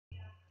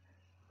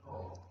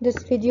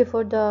this video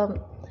for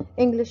the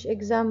English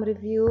exam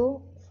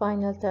review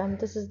final term.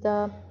 This is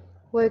the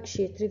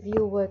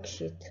review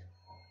worksheet.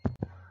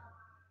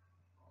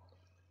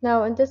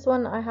 Now in this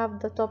one I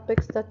have the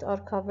topics that are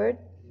covered.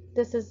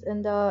 This is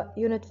in the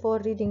Unit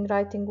 4 reading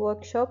writing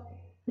workshop.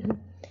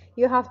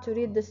 You have to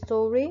read the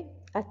story,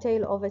 A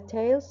Tale of a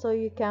Tale, so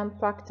you can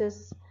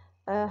practice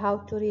how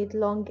to read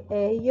long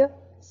A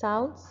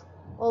sounds.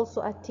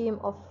 Also A Team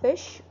of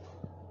Fish.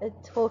 It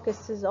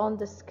focuses on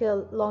the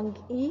skill long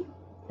E.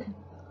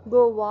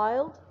 Go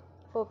Wild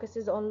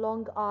focuses on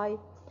long I,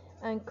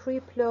 and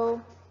Creep Low,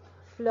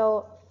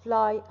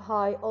 Fly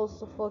High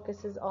also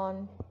focuses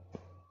on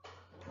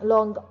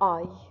long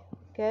I.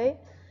 Okay,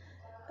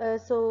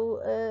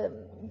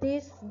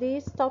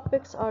 these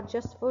topics are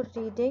just for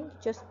reading.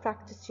 Just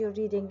practice your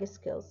reading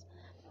skills.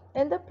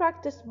 In the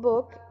practice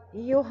book,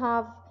 you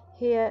have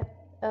here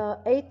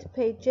 8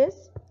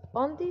 pages.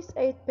 On these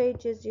 8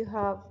 pages, you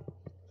have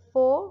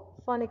 4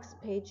 phonics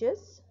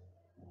pages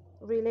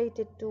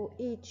related to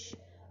each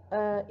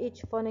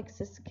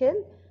phonics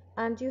skill,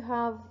 and you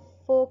have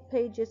 4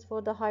 pages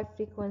for the high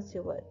frequency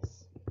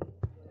words.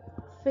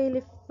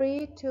 Feel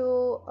free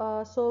to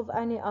solve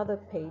any other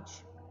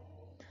page.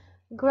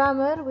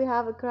 Grammar, we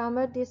have a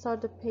grammar. These are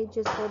the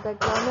pages for the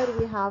grammar.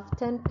 We have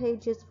 10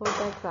 pages for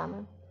the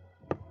grammar,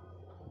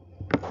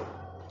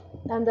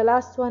 and the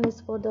last one is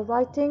for the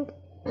writing.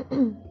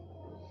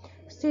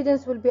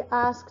 Students will be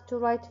asked to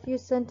write few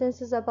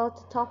sentences about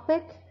the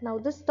topic. Now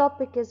this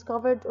topic is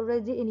covered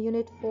already in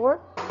Unit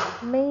 4.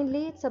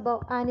 Mainly it's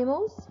about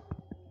animals.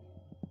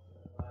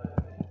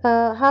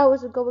 How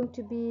is it going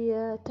to be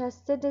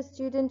tested? The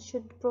student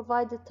should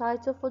provide the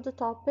title for the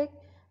topic,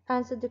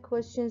 answer the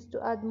questions to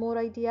add more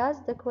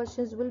ideas. The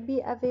questions will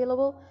be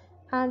available,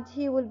 and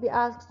he will be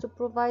asked to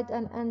provide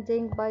an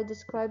ending by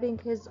describing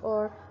his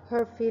or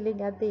her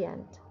feeling at the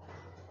end.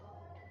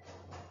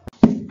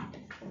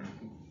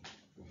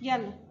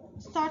 Yalla,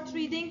 start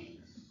reading.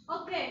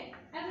 Okay,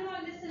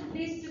 everyone listen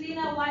please to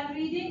Lina while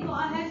reading. Go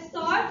ahead,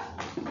 start.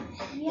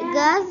 Yeah.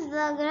 Gus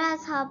the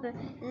grasshopper.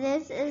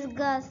 This is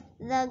Gus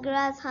the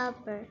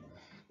grasshopper.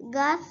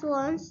 Gus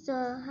wants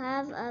to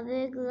have a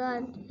big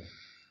lunch.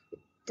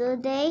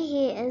 Today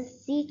he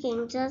is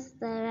seeking just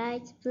the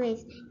right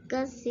place.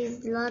 Gus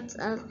sees lots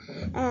of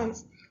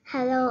ants.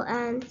 Hello,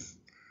 ants,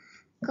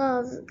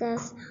 calls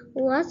Gus.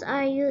 What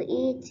are you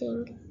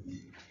eating?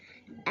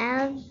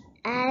 Al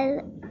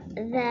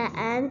the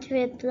ant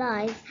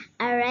replies,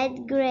 a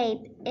red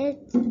grape.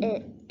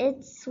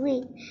 It's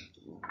sweet.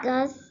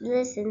 Gus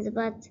listens,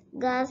 but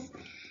Gus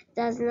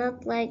does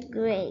not like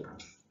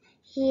grapes.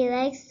 He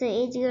likes to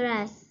eat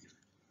grass.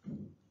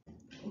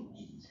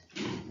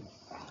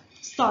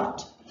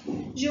 Start.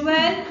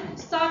 Joel,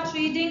 start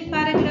reading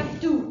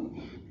paragraph 2.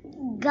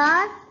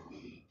 Gus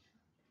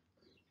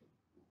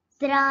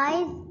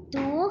tries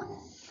to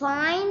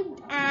find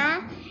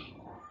a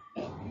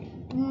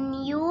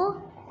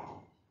new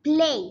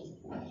place.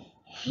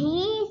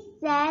 He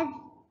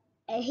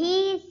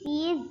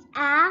sees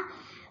a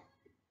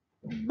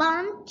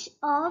bunch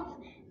of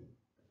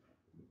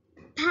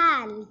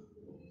pals.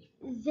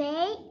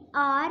 They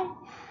are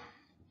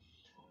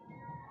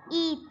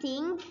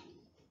eating.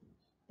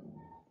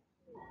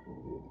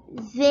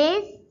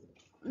 This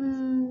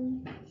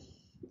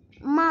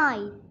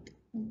might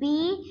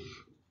be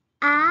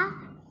a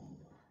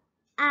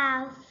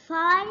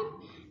fine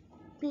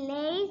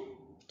place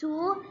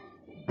to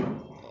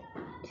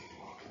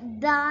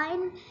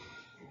dine.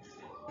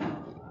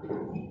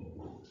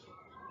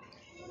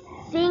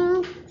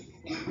 Thinks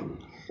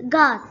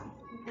Gus.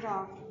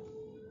 Bravo.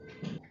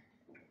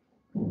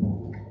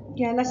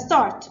 Yalla,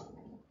 start.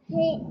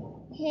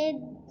 He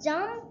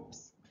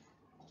jumps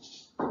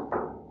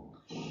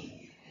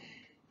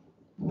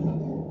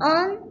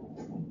on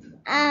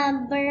a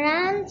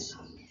branch.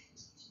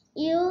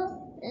 You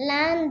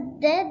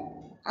landed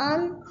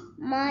on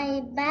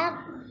my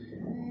back.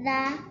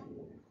 The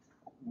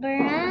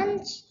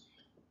branch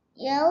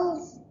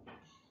yells.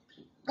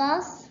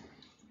 Gus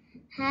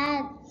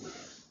had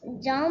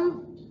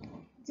jumped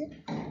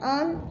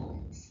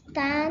on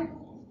Stan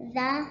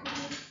the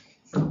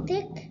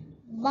stick,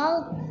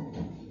 but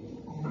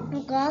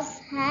Gus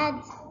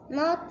had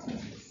not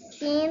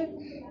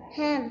seen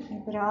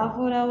him.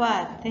 Bravo,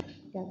 Rawat.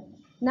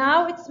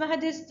 Now it's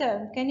Mahdi's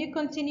turn. Can you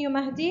continue,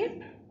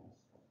 Mahdi?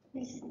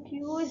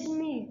 Excuse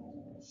me.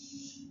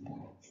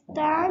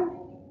 Stan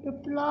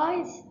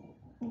replies,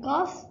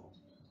 Gus,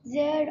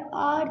 there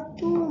are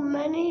too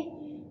many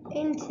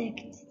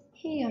insects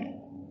here.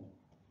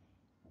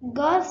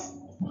 Gus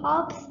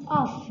hops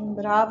off.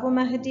 Bravo,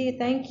 Mahdi.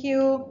 Thank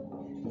you.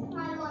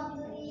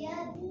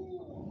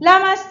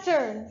 Lama's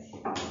turn.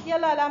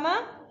 Yalla,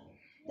 Lama.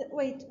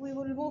 Wait, we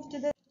will move to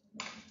the...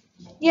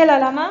 Yalla,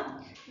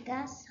 Lama.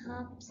 Gus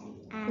hops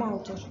and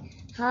Louder.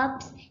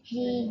 hops.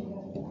 He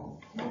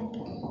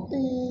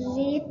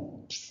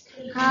leaps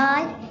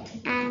high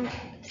and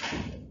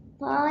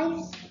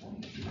pies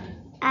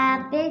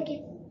a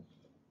big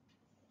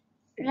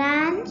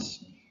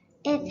ranch.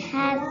 It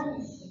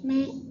has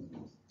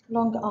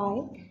Long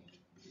eye.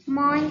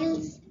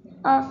 miles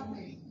of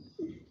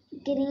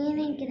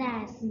green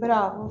grass.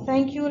 Bravo.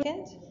 Thank you.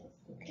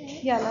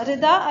 Okay. يلا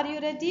رضا, are you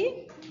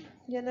ready?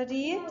 يلا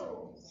read.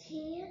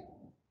 Here.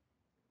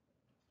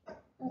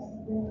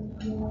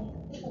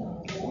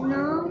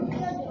 No.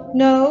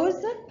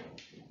 Nose.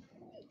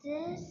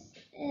 This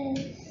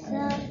is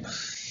the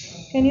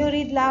Can you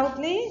read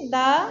loudly?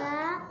 The.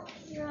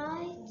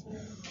 right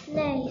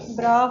place.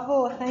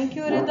 Bravo. Thank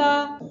you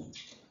رضا.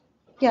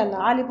 يلا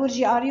علي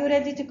برجي, are you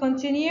ready to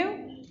continue?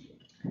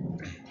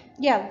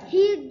 يلا.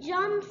 He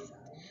jumps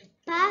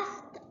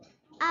past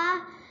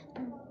a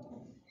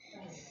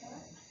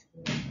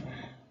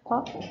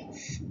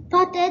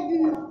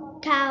spotted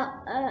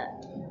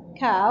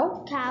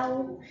Cow.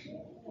 cow.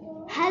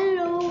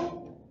 Hello,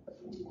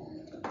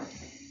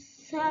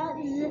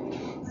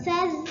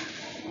 says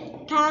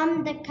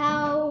Tom the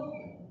cow.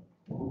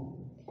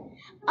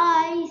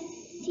 I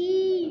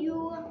see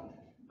you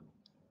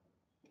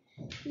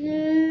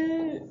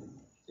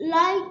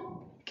like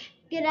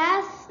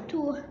grass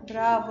too.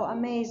 Bravo.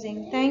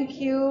 Amazing. Thank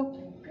you.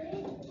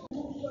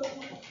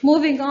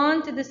 Moving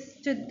on to the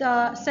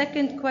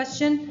second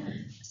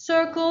question.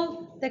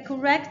 Circle the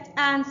correct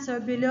answer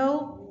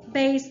below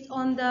based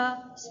on the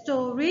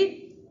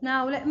story.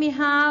 Now let me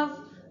have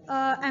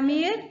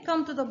Amir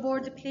come to the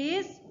board,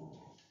 please.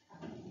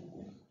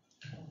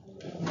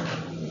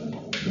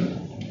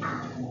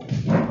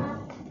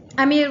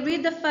 Amir,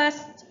 read the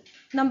first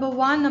number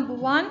one. On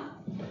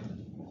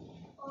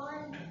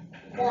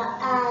the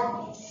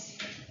ants.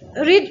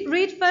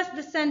 Read first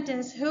the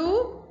sentence.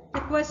 Who? The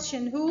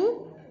question.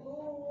 Who? Who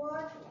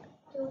wants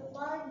to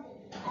find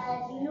a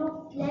new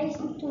place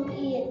to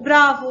eat?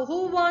 Bravo.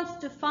 Who wants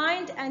to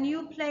find a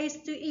new place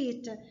to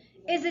eat?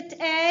 Is it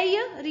A?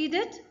 Read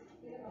it.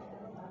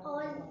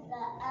 On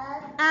the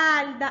ant.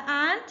 Al, the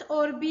ant,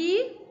 or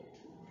B?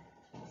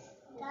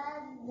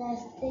 Stand the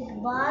stick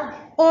bug.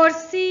 Or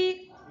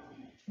C?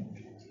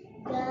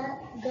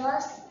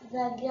 Gus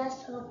the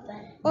grasshopper.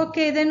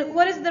 Okay, then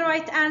what is the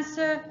right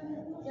answer?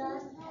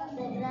 Gus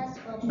the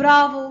grasshopper.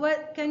 Bravo.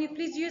 Can you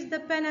please use the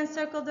pen and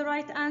circle the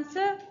right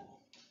answer?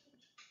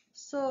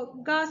 So,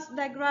 Gus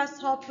the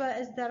grasshopper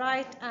is the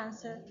right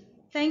answer.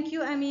 Thank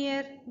you,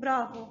 Amir.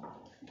 Bravo.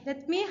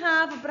 Let me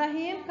have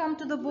Ibrahim come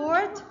to the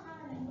board.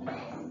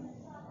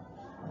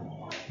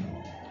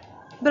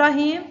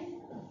 Ibrahim,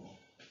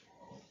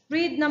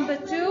 read number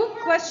 2.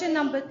 Question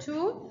number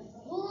 2.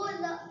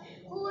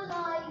 Who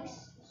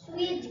likes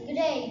sweet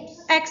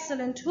grapes?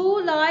 Excellent.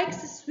 Who likes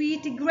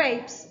sweet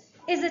grapes?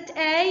 Is it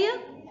A?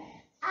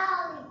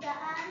 Al the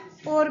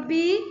ant. Or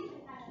B?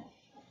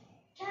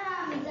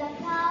 Tom the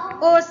cow.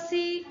 Or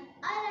C?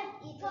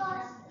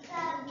 Gus the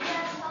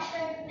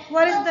grasshopper.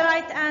 What is the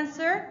right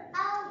answer?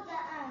 Al the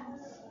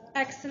ant.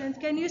 Excellent.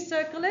 Can you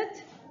circle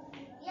it?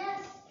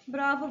 Yes.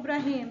 Bravo,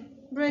 Ibrahim.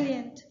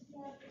 Brilliant.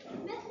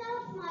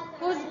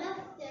 Who's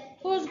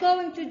Who's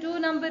going to do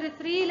number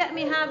 3? Let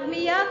me have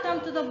Mia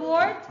come to the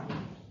board.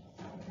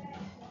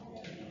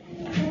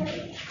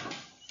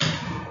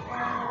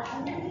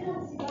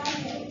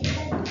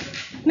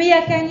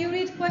 Mia, can you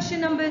read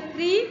question number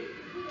 3?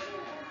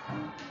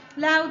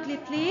 Loudly,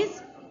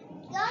 please.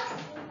 Gus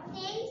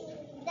thinks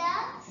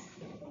that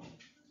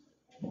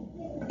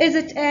Is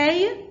it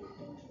A?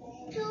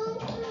 too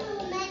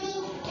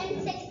many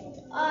insects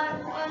are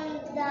on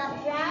the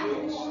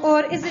branch.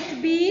 Or is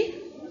it B?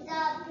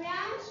 The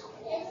branch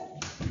is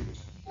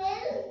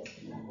filled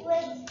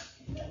with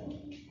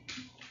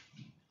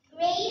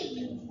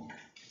grapes.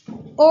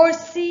 Or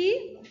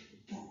C?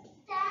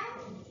 Stand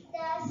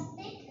the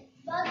stick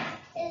bug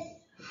is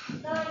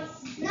nice.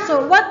 So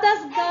what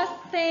does Gus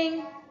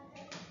think?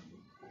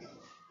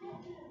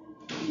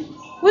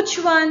 Which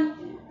one?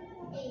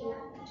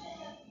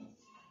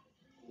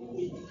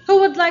 Who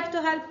would like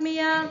to help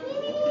Mia?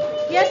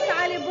 Yes,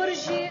 Ali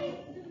Burji.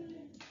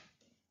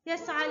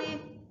 Yes, Ali.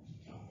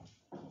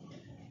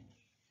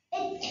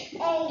 It's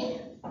A.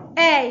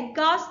 A.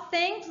 Gus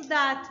thinks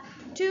that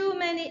too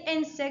many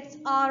insects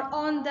are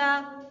on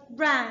the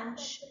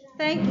branch.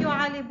 Thank you,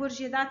 Ali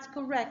Burji. That's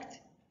correct.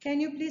 Can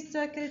you please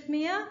circle it,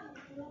 Mia?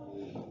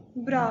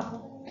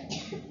 Bravo.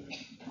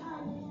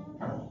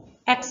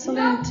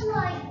 Excellent.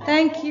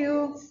 Thank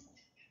you.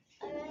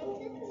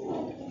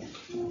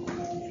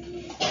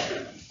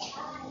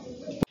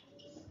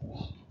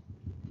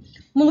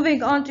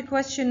 Moving on to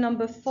question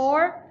number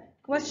 4.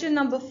 Question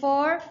number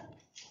 4.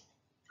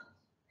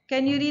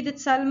 Can you read it,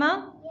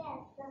 Salma?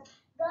 Yes.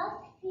 Gus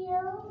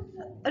feels.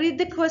 Read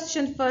the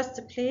question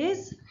first,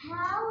 please.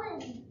 How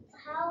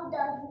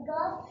does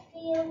Gus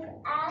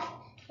feel at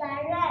the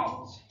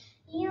ranch?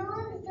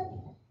 Use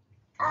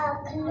a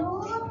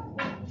clue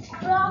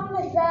from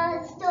the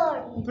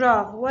story.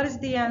 Bravo. What is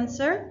the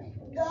answer?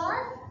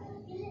 Gus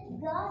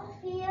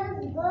feels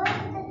good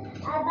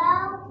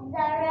about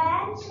the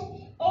ranch.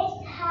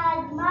 It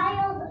has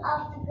miles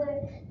of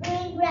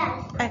green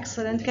grass.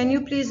 Excellent. Can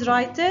you please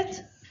write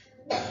it?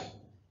 I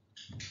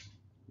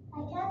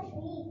can't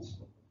reach.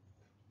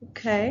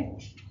 Okay.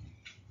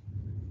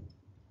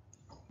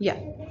 Yeah.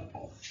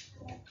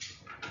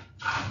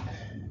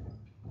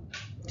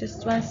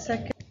 Just 1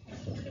 second.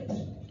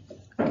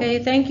 Okay,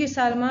 thank you,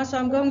 Salma. So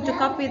I'm going to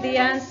copy the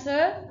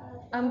answer.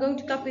 I'm going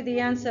to copy the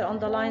answer on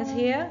the lines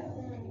here.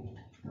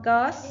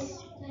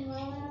 Gus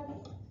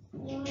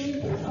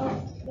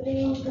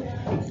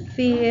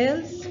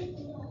feels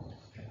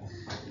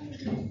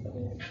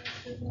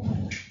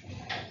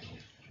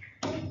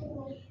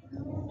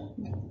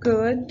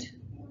good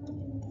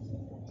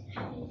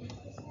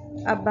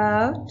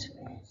about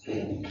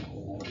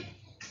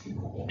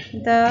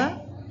the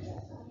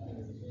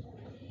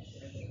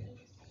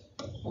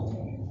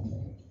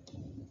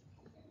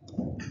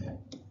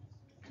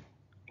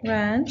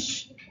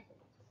ranch.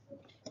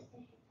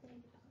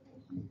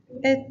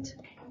 It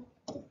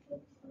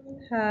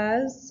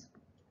has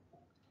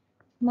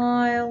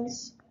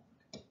miles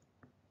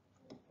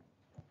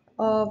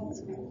of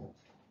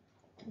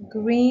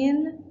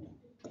green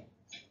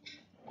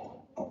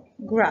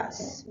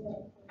grass.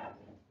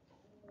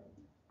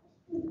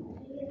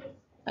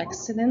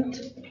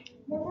 Excellent.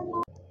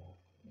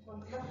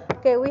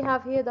 Okay, we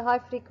have here the high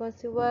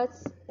frequency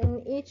words.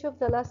 In each of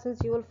the lessons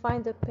you will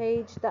find a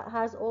page that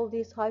has all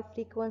these high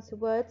frequency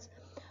words.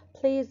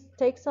 Please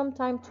take some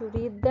time to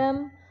read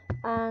them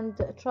and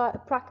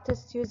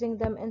practice using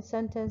them in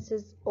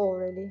sentences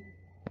orally.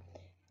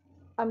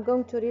 I'm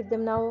going to read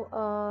them now.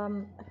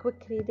 A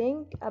quick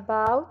reading: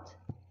 about,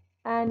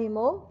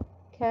 animal,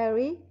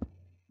 carry,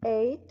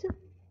 ate,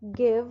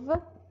 give,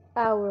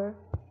 hour,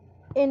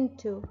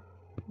 into,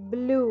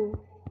 blue,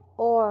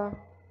 or,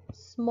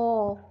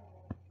 small,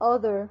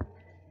 other,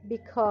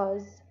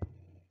 because,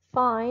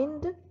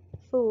 find,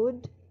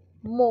 food,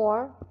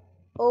 more,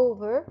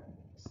 over,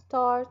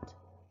 start,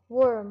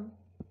 worm,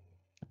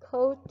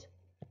 coat,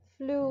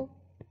 flew,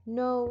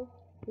 know,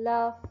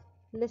 laugh,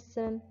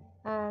 listen,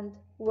 and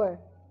were.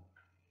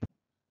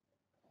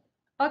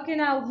 Okay,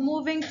 now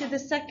moving to the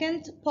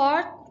second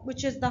part,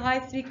 which is the high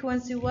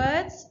frequency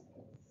words.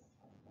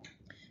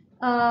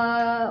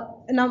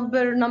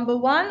 Number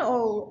one,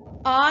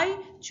 or I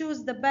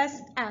choose the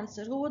best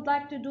answer. Who would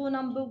like to do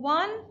number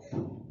one?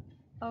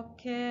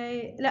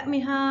 Okay, let me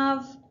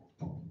have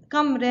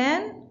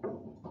Kamran.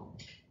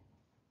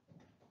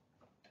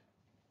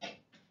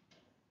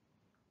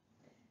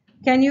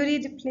 Can you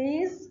read,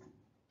 please?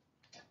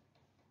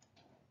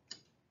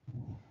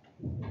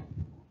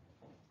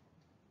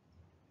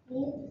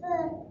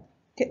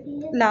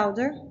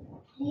 Louder.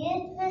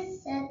 Read the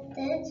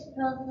sentence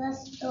from the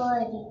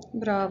story.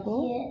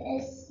 Bravo. Here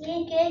is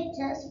seeking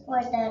just for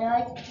the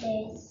right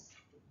place.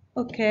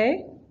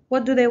 Okay.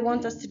 What do they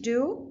want us to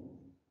do?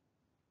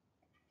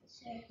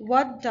 Sure.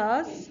 What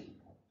does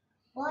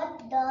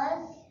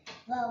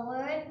the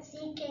word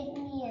seeking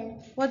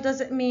mean? What does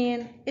it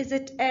mean? Is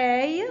it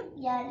A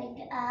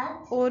Yelling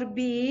at, or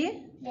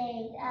B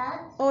playing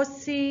at, or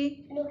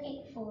C?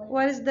 looking for.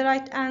 What is the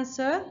right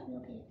answer?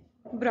 Looking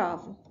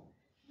Bravo. for.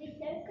 We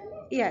circle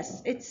it?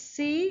 Yes, it's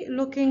C,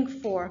 looking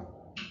for.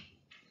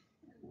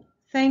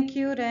 Thank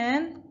you,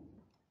 Ren.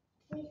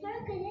 We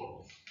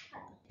circle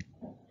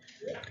it?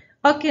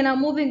 Okay, now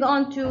moving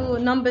on to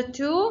number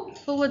two.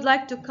 Who would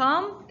like to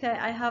come? Okay,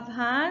 I have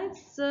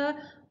hands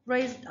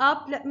raised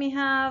up. Let me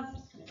have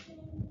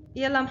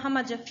Yalla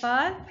Muhammad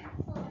Jafar.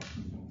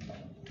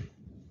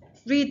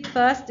 Read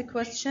first the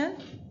question.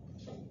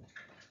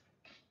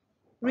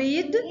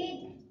 Read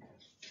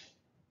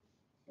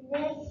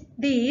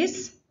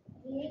these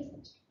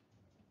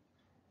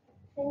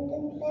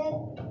sentences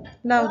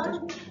louder.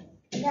 from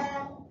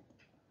the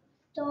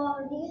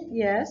story.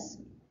 Yes.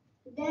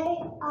 They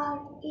are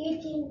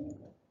eating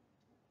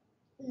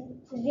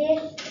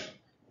this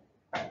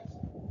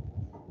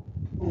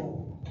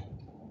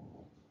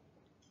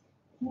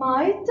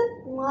Might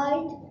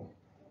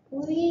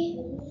we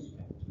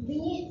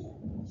be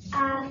a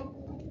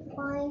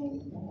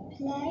fine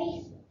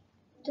place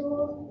to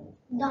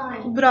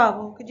dine.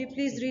 Bravo. Could you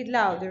please read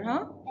louder,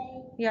 huh?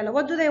 Yalla.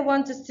 What do they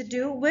want us to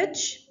do?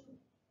 Which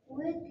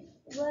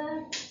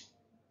Word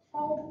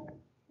help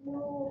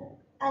you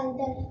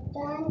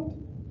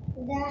understand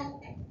the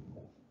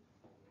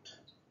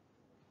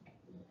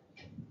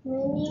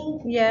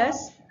meaning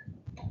Yes.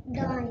 of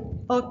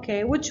dine.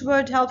 Okay. Which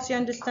word helps you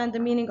understand the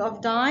meaning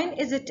of dine?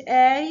 Is it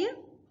A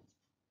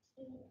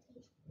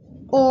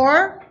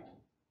or?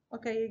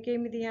 Okay, you gave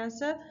me the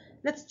answer.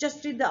 Let's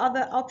just read the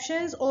other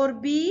options. Or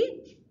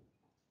B,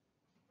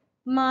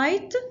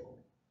 might,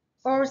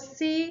 or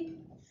C,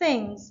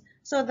 things.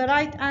 So the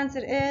right answer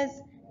is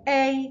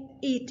A,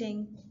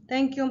 eating.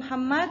 Thank you,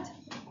 Muhammad.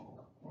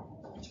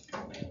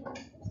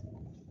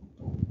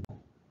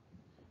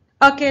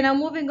 Okay, now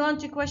moving on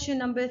to question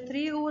number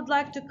 3. Who would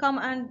like to come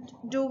and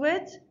do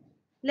it?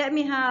 Let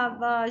me have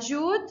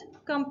Jude.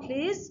 Come,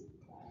 please.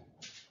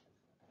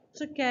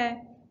 It's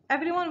okay.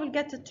 Everyone will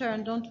get a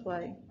turn. Don't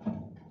worry.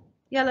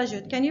 Yalla,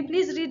 Jude. Can you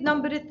please read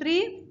number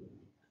 3?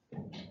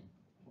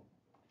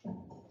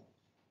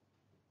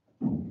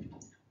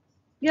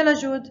 Yalla,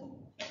 Jude.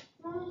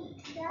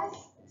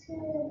 Just to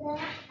the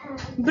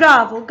end.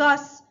 Bravo.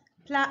 Gus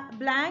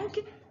blank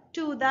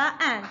to the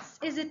ants.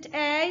 Is it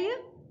A,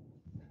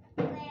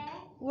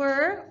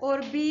 were,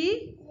 or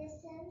B,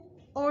 Listen.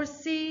 or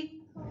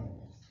C?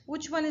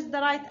 Which one is the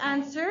right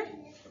answer?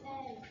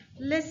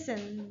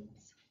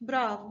 listens.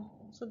 Bravo.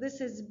 So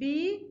this is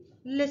B,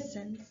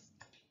 listens.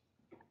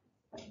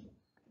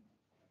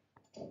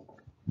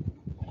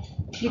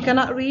 You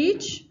cannot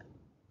reach.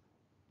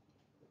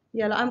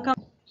 Yalla, I'm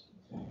coming.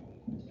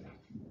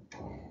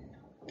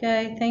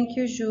 Okay, thank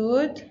you,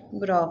 Jude.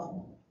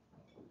 Bravo.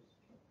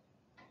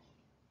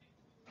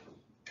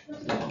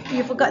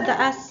 You forgot the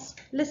S.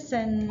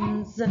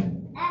 Listens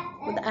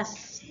with the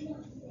S.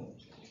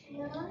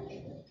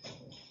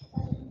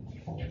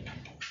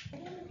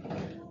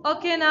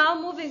 Okay,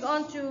 now moving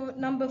on to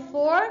number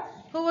 4.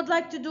 Who would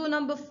like to do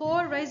number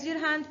 4? Raise your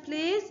hand,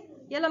 please.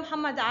 Yalla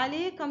Muhammad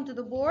Ali, come to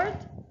the board.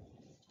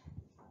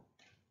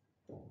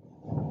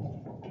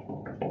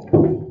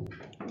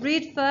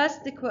 Read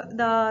first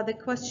the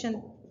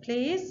question,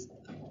 please.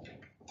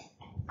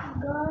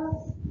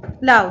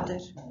 Louder.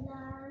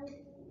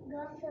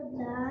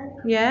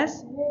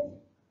 Yes.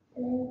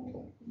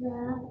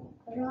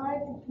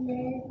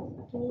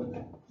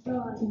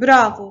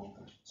 Bravo.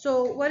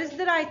 So what is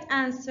the right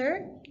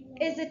answer?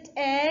 Is it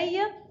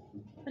A?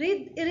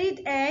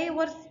 Read A.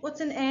 What's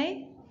in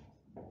A?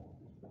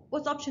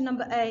 What's option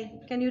number A?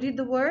 Can you read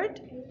the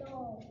word?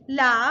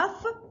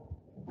 Laugh.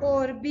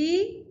 Or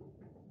B?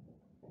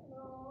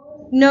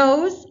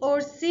 Nose. Or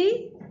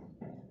C?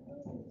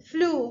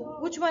 Flew.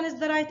 Which one is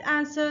the right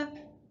answer?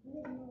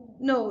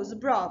 Nose.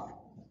 Bravo.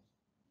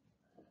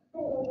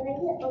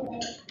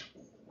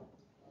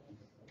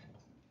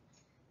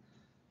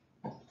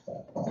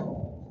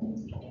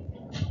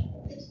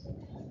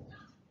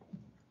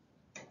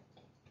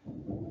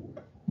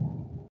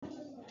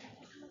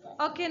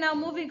 Okay, now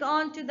moving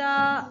on to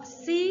the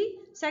C,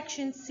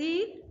 section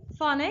C,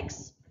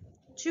 phonics.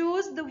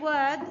 Choose the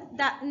word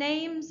that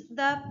names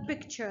the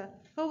picture.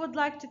 Who would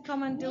like to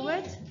come and do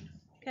it?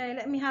 Okay,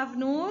 let me have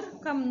Noor.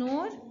 Come,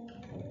 Noor.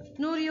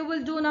 Noor, you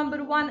will do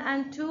number 1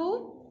 and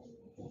 2.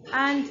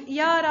 And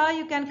Yara,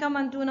 you can come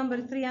and do number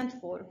 3 and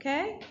 4,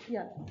 okay?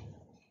 Yeah.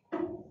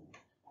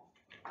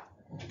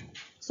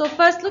 So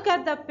first look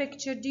at the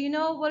picture. Do you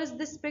know what is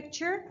this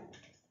picture?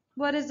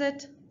 What is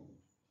it?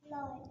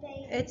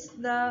 It's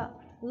the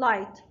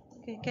light.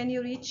 Okay, can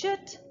you reach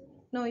it?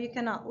 No, you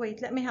cannot.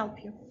 Wait, let me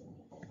help you.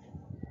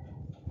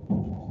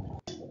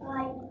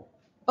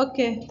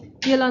 Okay,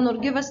 Yelanur,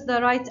 give us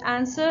the right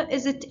answer.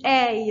 Is it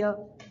A,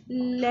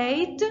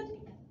 late,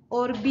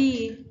 or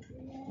B,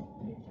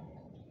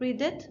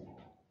 read it,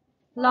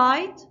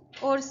 light,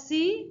 or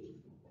C,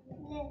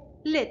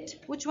 lit?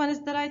 Which one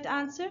is the right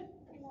answer?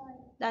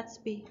 That's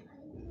B.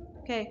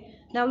 Okay,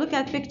 now look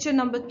at picture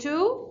number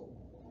 2.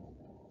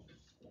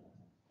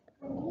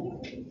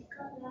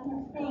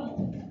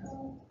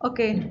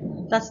 Okay,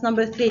 that's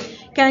number 3.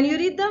 Can you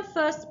read them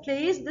first,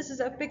 please? This is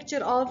a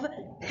picture of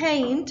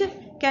paint.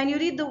 Can you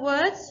read the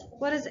words?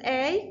 What is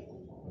A?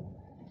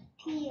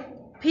 Peel.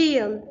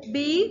 Peel.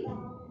 B?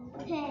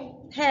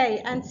 Paint.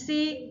 Hay. And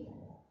C?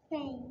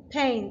 Paint.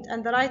 Paint.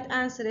 And the right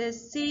answer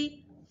is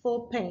C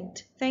for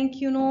paint. Thank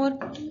you, Noor.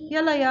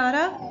 Yalla,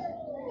 Yara.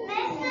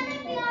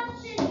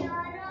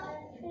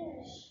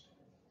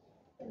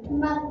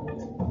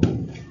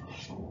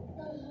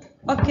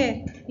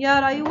 Okay,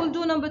 Yara, you will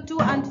do number 2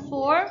 and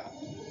 4.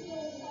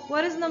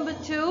 What is number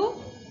 2?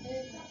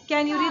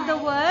 Can you read the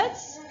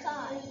words?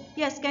 Sky.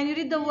 Yes, can you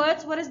read the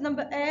words? What is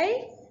number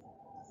A?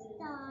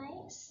 Sky.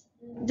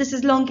 This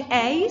is long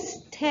A.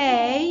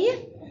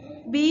 Stay.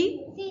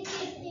 B.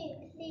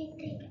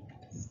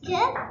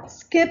 Skip.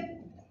 Skip.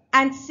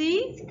 And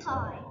C.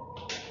 Sky.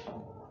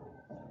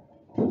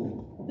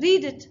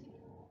 Read it.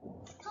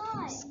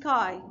 Sky.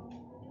 Sky.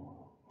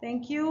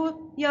 Thank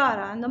you,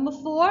 Yara. Number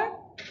 4.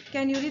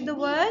 Can you read the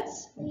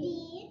words?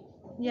 B.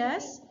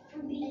 Yes.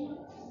 B.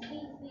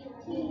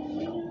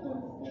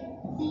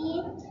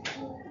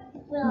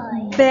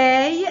 Fly.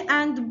 Bay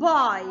and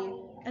buy.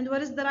 And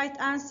what is the right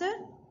answer?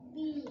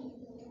 B.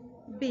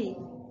 B.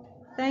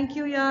 Thank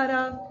you,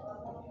 Yara.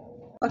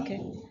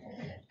 Okay.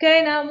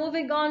 Okay, now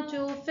moving on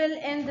to fill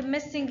in the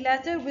missing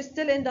letter. We're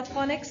still in the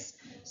phonics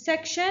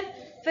section.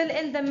 Fill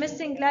in the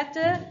missing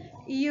letter.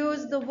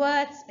 Use the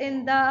words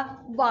in the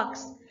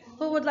box.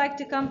 Who would like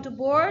to come to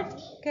board?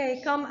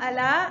 Okay, come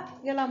Ala.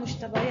 Yalla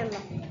Mushtaba, yalla.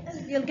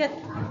 You'll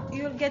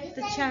get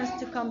the chance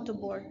to come to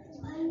board.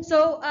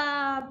 So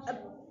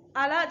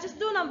Ala, just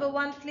do number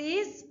 1,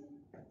 please.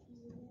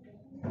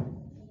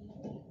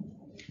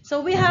 So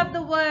we have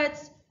the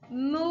words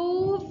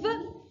move,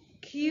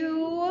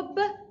 cube,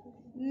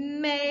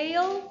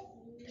 mail,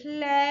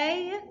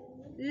 play,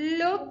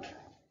 look,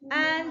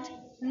 and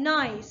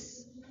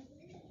nice.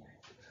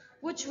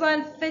 Which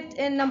one fit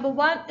in number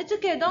 1? It's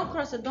okay, don't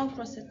cross it, don't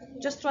cross it.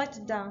 Just write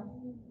it down.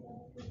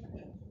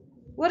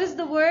 What is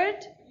the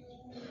word?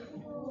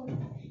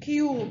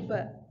 Cube.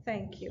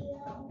 Thank you.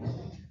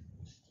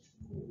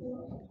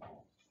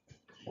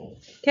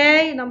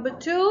 Okay, number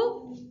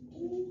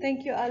 2.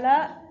 Thank you,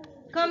 Ala.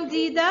 Come,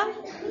 Dida.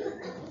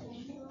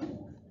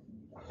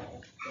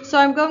 So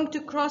I'm going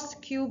to cross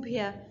cube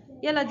here.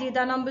 Yalla,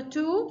 Dida, number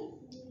 2.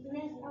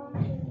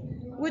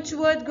 Which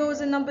word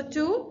goes in number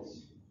 2?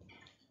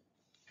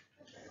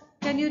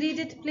 Can you read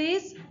it,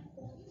 please?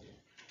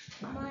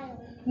 Mile.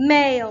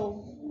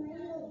 Male.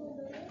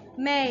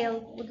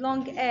 Male with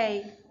long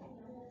A.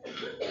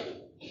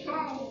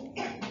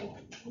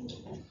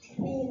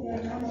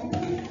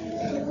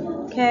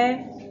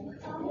 Okay.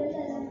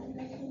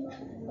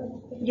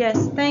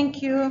 Yes,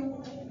 thank you.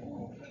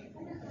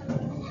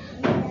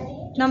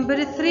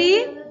 Number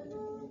 3.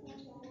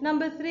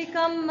 Number 3,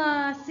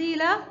 come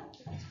Sila.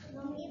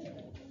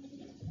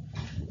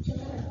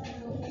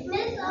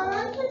 Miss, I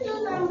want to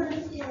do number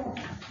 4.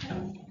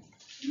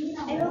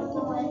 I want to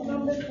do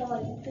number 5.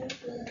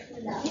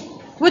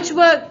 Which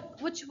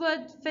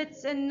word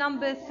fits in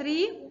number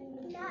 3?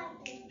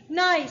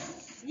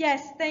 Nice.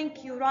 Yes,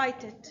 thank you.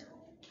 Write it.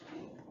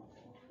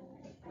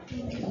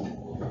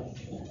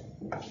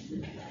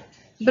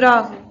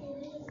 Bravo.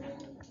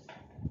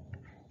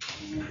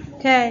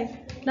 Okay.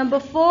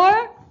 Number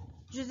 4,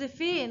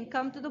 Josephine,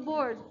 come to the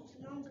board.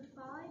 Number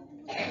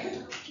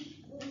 5.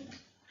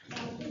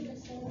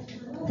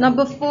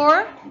 Number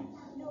 4.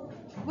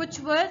 Which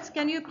words?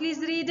 Can you please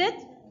read it?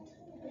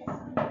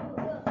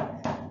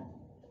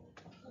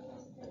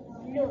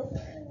 Look.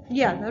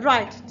 Yeah,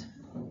 write it.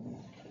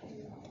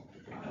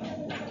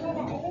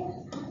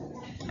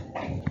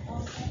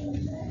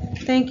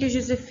 Thank you,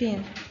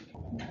 Josephine.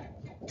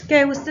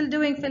 Okay, we're still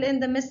doing fill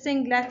in the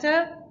missing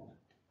letter.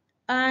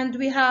 And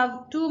we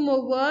have 2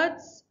 more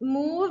words,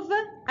 move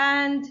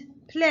and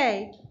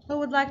play. Who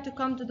would like to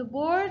come to the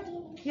board?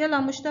 Yalla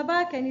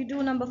Mushtaba, can you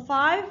do number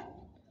 5?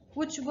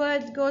 Which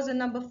word goes in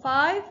number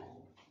 5?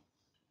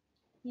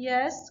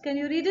 Yes, can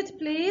you read it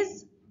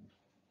please?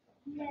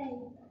 Play.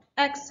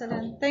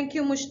 Excellent, thank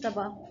you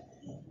Mushtaba.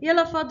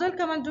 Yalla Fadl,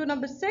 come and do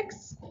number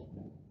 6.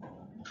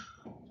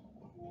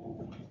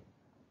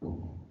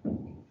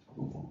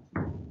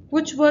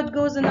 Which word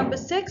goes in number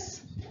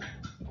 6?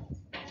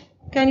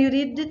 Can you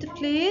read it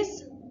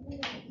please?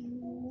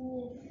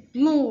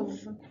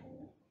 Move.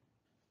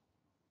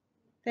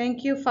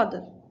 Thank you,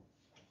 Fadl.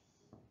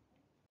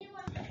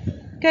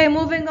 Okay,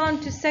 moving on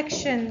to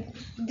section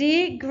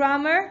D,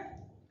 grammar.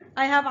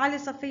 I have Ali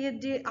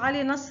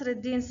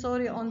Nasruddin,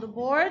 sorry, on the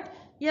board.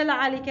 Yalla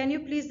Ali, can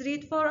you please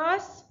read for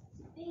us?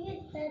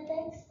 Read the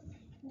text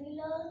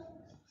below.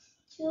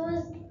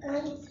 Choose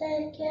and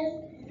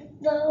circle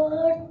the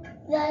word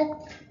that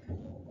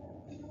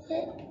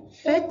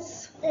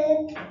Fits.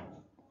 in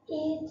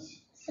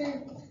each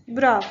sentence.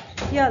 Bravo.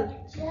 Yalla.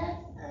 Jack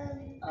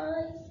and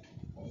I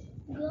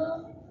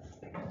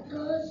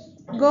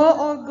Go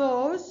or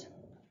goes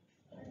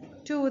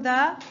to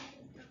the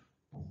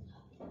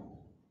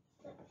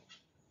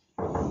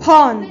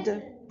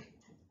pond.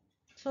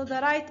 So the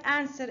right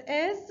answer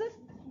is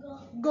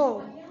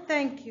go.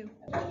 Thank you.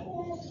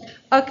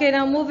 Okay,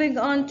 now moving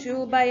on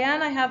to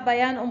Bayan. I have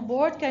Bayan on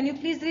board. Can you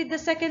please read the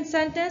second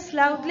sentence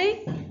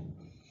loudly?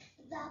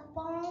 The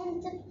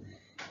pond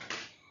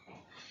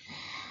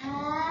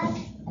has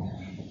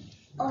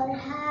or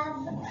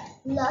have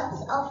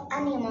lots of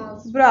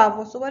animals.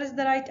 Bravo. So what is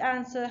the right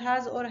answer?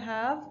 Has or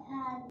have?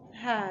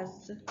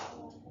 Has.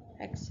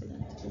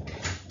 Excellent.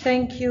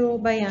 Thank you,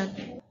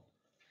 Bayan.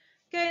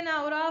 Okay,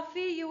 now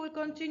Rafi, you will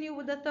continue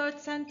with the third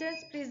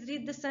sentence. Please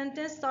read the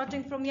sentence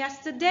starting from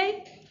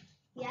yesterday.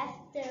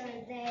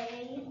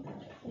 Yesterday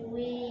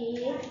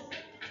we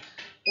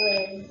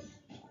went.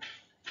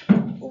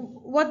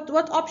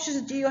 What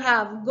options do you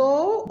have?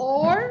 Go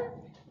or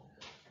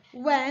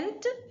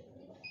went?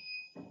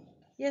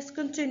 Yes,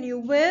 continue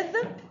with.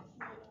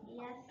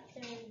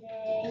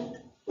 Yesterday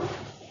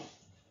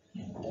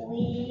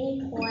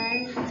we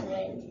went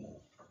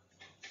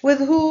With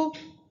who?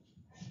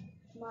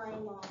 my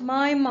mom.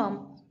 My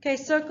mom. Okay,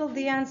 circle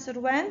the answer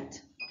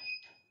went.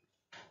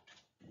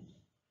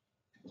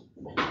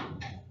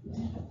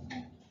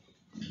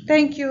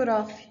 Thank you,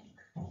 Rafi.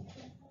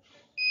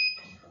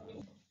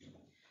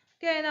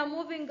 Okay, now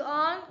moving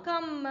on.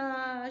 Come,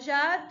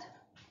 Jad.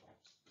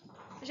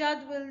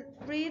 Jad will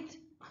read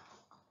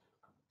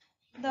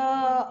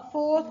the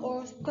fourth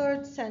or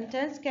third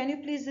sentence. Can you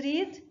please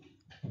read?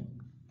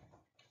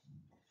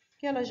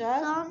 Yalla,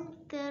 Jad. Some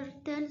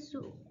turtles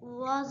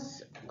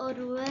was or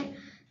were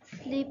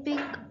sleeping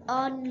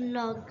on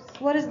logs.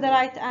 What is the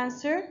right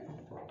answer?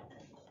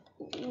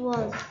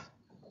 Was.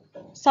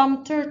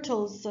 Some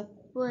turtles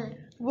Were.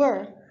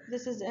 were.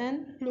 This is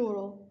in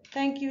plural.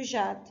 Thank you,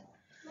 Jad.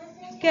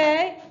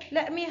 Okay,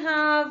 let me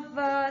have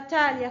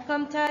Talia.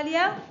 Come,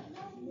 Talia.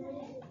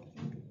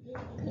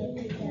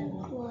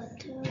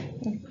 Water.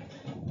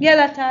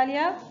 Yalla,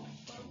 Talia.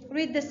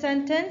 Read the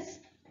sentence.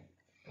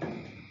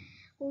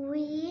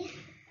 We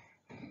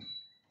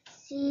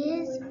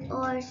see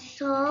or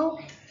saw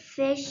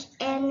fish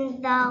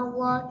in the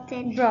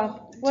water.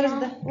 Drop. What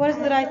is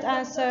the right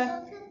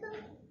answer?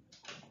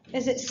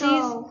 Is it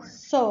So.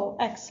 sees? So,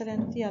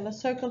 excellent. Yalla,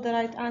 circle the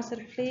right answer,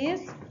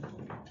 please.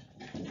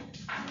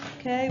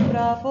 Okay,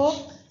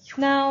 bravo.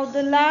 Now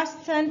the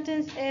last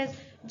sentence is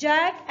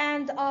Jack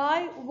and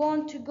I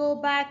want to go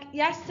back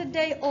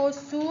yesterday or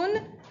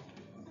soon.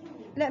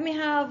 Let me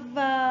have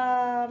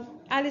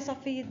Ali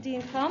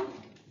Safiuddin come.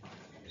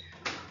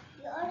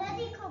 You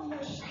already come.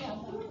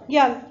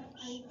 Yalla.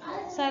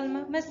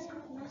 Salma, Miss.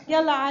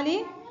 Yalla,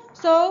 Ali.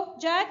 So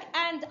Jack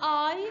and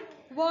I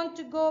want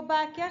to go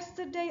back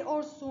yesterday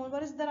or soon.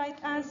 What is the right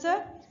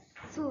answer?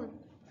 Soon.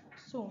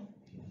 Soon.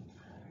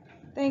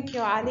 Thank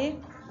you, Ali.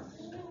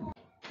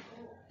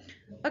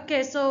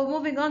 Okay, so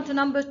moving on to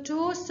number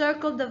 2,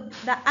 circle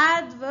the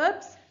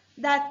adverbs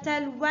that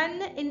tell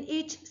when in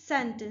each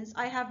sentence.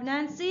 I have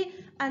Nancy,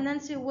 and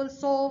Nancy will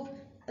solve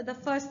the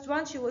first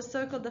one. She will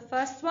circle the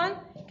first one.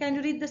 Can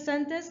you read the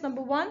sentence,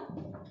 number 1?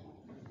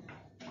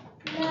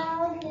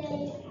 Now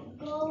they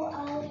go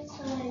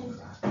outside.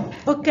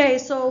 Okay,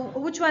 so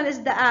which one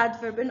is the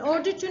adverb? In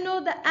order to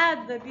know the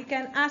adverb, you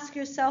can ask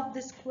yourself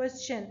this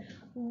question.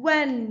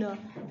 When?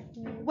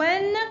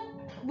 When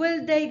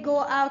will they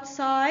go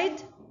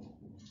outside?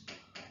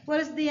 What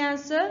is the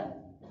answer?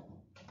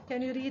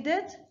 Can you read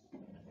it?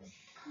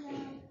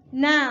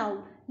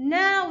 Now.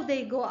 Now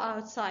they go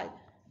outside.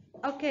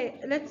 Okay,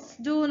 let's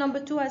do number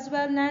 2 as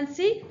well,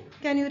 Nancy.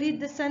 Can you read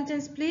the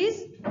sentence,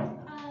 please?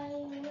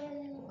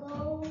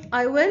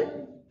 I will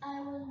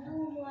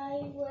do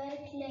my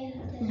work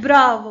later.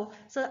 Bravo.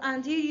 So,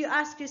 and here you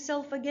ask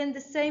yourself again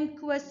the same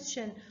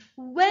question.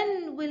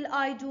 When will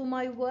I do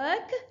my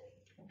work?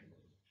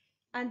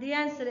 And the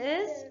answer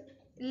is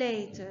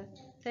later.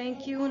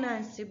 Thank you,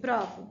 Nancy.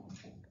 Bravo.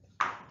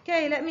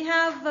 Okay, let me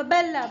have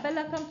Bella.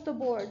 Bella, come to the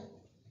board.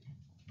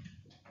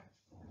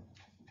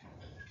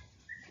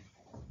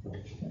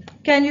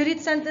 Can you read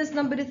sentence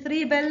number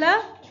 3,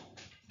 Bella?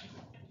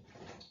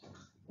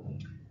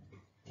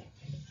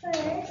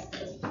 First,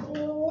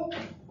 you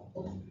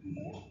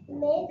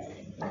mix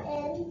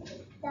in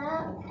the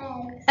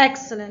eggs.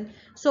 Excellent.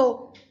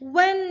 So,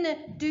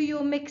 when do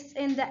you mix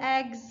in the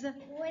eggs?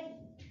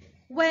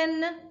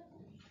 When?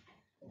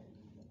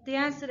 The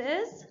answer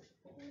is?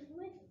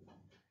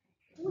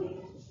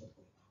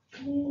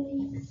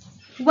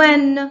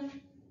 When.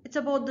 It's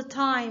about the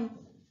time.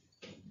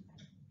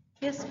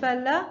 Yes,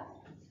 Bella?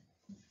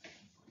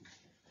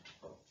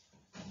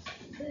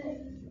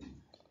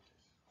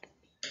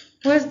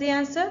 Where's the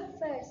answer?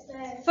 First.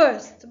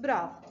 First.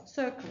 Bravo.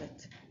 Circle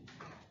it.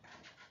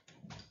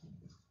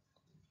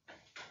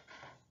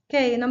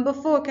 Okay, number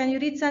 4. Can you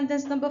read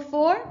sentence number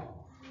 4?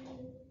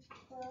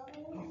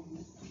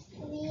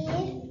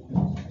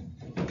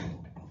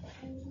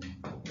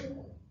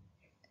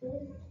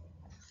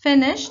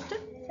 Finished the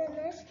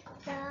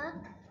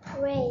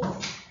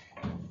race.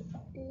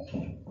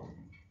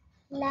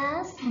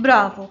 Last.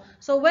 Bravo.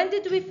 So when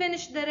did we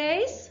finish the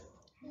race?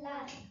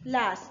 Last.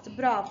 Last.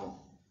 Bravo.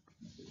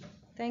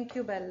 Thank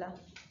you, Bella.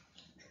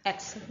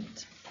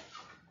 Excellent.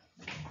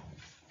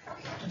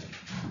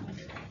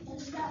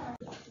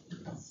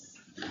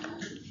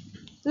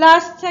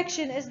 Last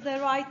section is the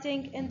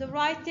writing. In the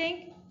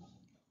writing,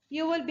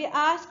 you will be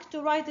asked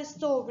to write a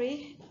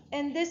story.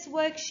 In this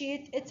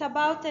worksheet, it's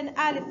about an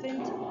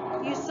elephant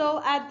you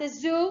saw at the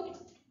zoo.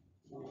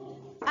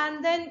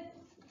 And then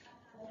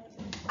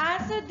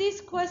answer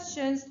these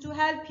questions to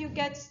help you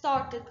get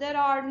started. There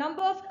are a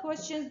number of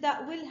questions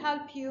that will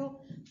help you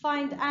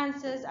find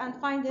answers and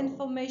find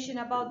information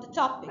about the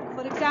topic.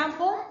 For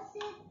example,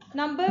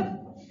 number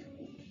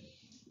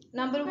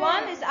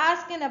 1 is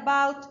asking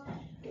about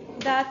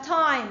the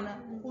time.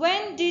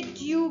 When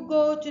did you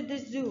go to the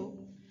zoo?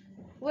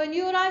 When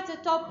you write a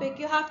topic,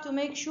 you have to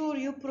make sure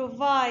you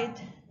provide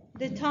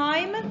the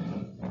time,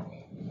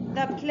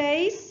 the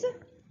place,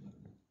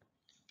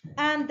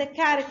 and the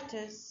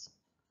characters.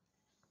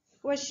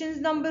 Questions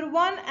number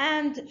 1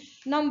 and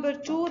number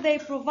 2, they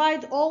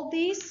provide all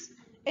these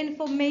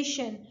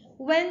information.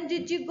 When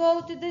did you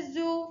go to the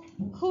zoo?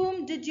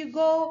 Whom did you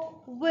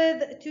go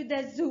with to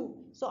the zoo?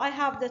 So I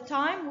have the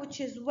time, which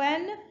is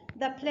when,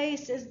 the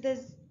place is the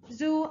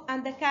zoo,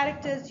 and the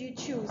characters you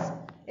choose.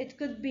 It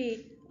could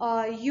be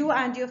you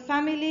and your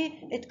family.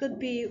 It could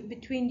be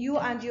between you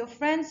and your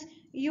friends.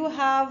 You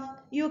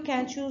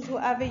can choose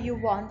whoever you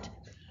want.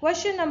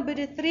 Question number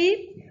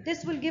 3,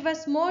 this will give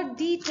us more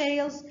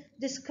details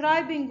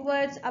describing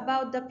words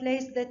about the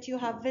place that you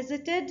have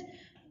visited.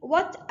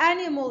 What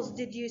animals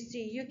did you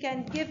see? You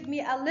can give me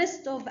a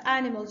list of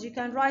animals. You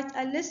can write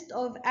a list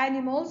of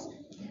animals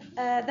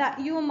that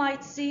you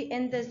might see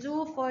in the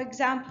zoo. For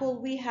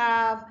example, we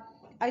have,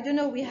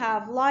 we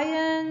have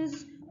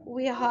lions,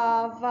 we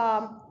have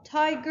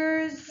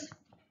tigers,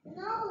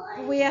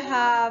 we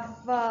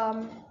have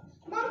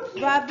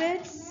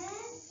rabbits.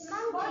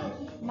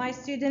 My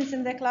students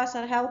in the class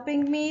are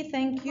helping me.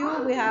 Thank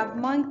you. We have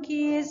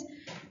monkeys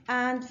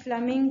and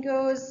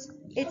flamingos,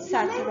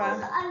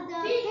 etc.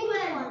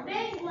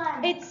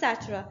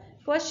 etc.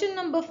 Question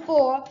number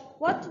 4.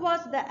 What was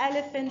the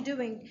elephant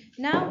doing?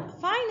 Now,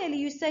 finally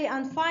you say,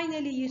 and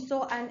finally you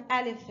saw an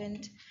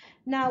elephant.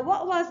 Now,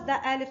 what was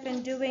the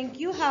elephant doing?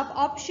 You have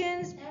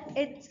options.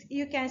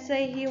 You can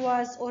say he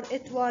was or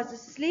it was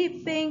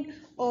sleeping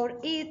or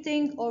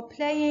eating or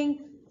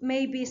playing,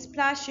 maybe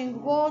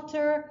splashing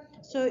water.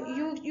 So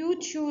you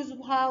choose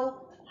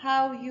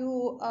how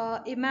you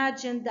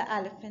imagine the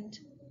elephant.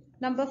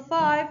 Number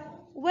 5,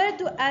 where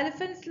do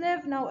elephants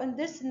live? Now in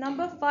this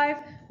number 5,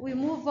 we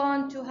move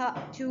on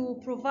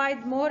to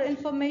provide more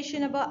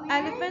information about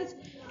elephants.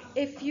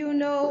 If you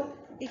know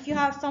if you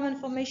have some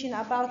information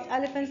about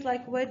elephants,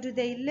 like where do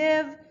they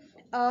live,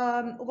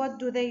 what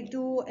do they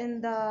do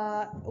in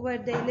the where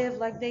they live,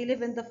 like they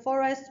live in the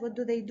forest, what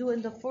do they do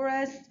in the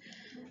forest,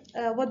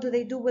 what do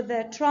they do with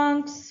their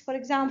trunks, for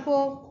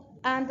example.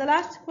 And the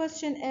last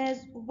question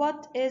is,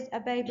 what is a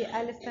baby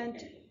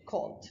elephant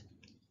called?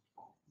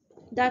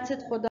 That's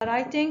it for the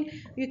writing.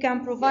 You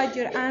can provide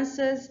your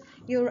answer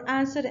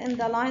in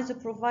the lines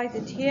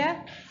provided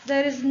here.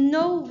 There is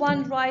no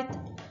one right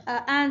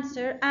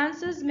answer.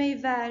 Answers may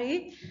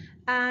vary,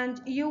 and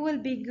you will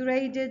be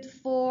graded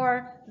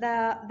for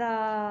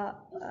the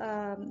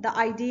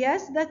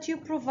ideas that you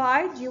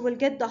provide. You will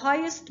get the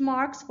highest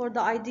marks for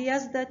the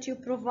ideas that you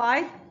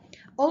provide.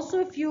 Also,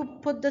 if you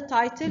put the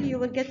title, you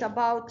will get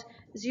about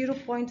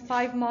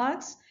 0.5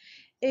 marks.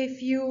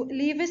 If you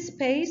leave a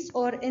space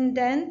or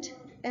indent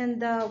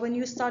and when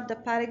you start the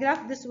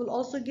paragraph, this will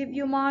also give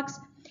you marks.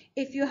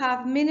 If you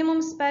have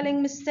minimum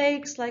spelling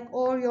mistakes, like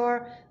all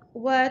your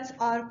words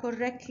are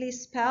correctly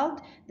spelled,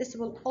 this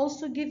will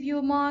also give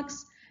you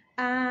marks.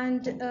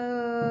 And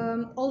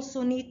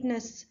also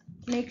neatness,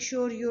 make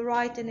sure you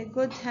write in a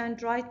good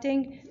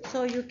handwriting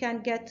so you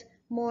can get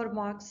more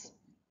marks.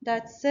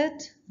 That's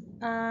it,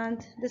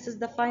 and this is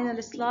the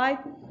final slide.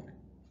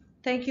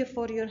 Thank you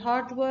for your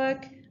hard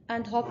work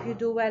and hope you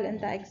do well in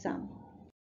the exam.